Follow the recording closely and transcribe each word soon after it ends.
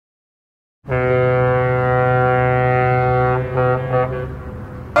Like,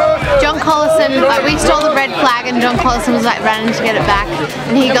 we stole the red flag and John Collison was like running to get it back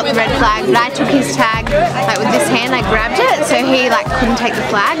and he got the red flag, but I took his tag like with this hand, I grabbed it so he like couldn't take the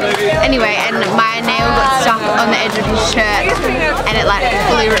flag. Anyway, and my nail got stuck on the edge of his shirt and it like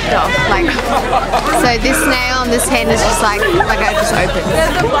fully ripped off. Like, so this nail on this hand is just like I just opened.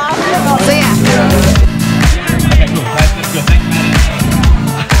 So yeah.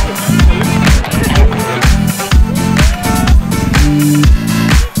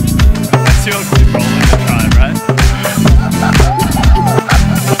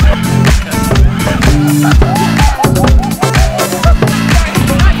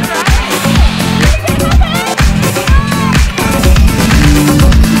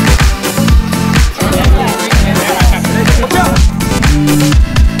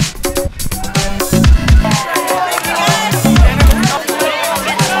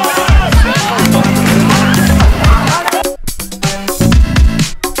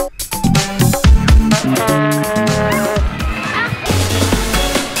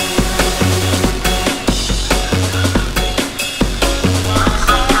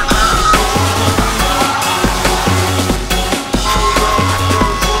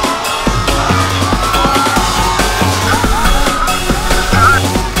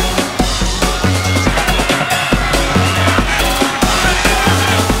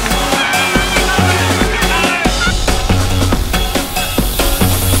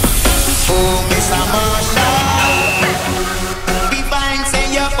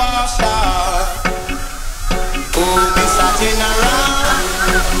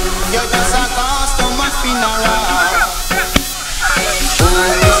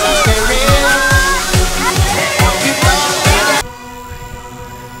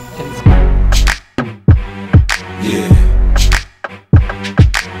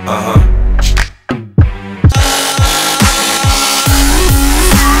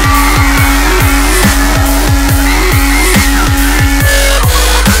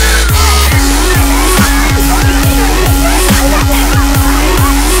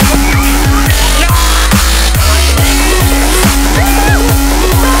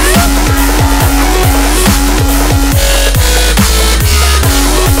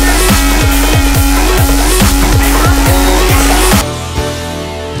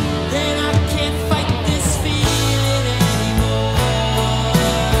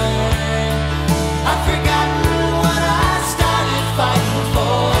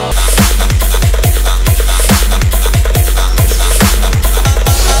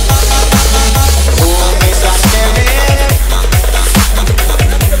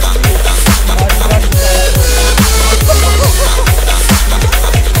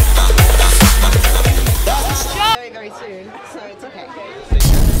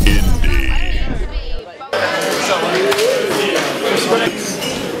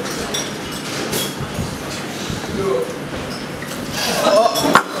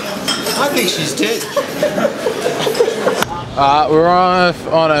 I think she's dead. We're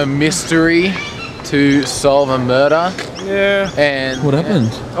on a mystery to solve a murder. Yeah. And what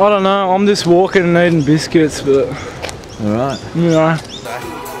happened? I don't know. I'm just walking and eating biscuits, but. All right. You know.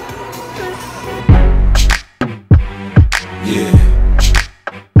 Yeah.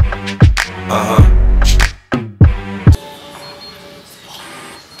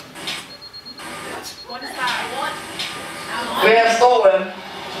 We have stolen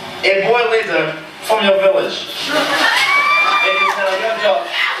a boy lizard from your village. It is our job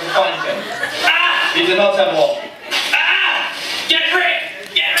to find him. You do not have law.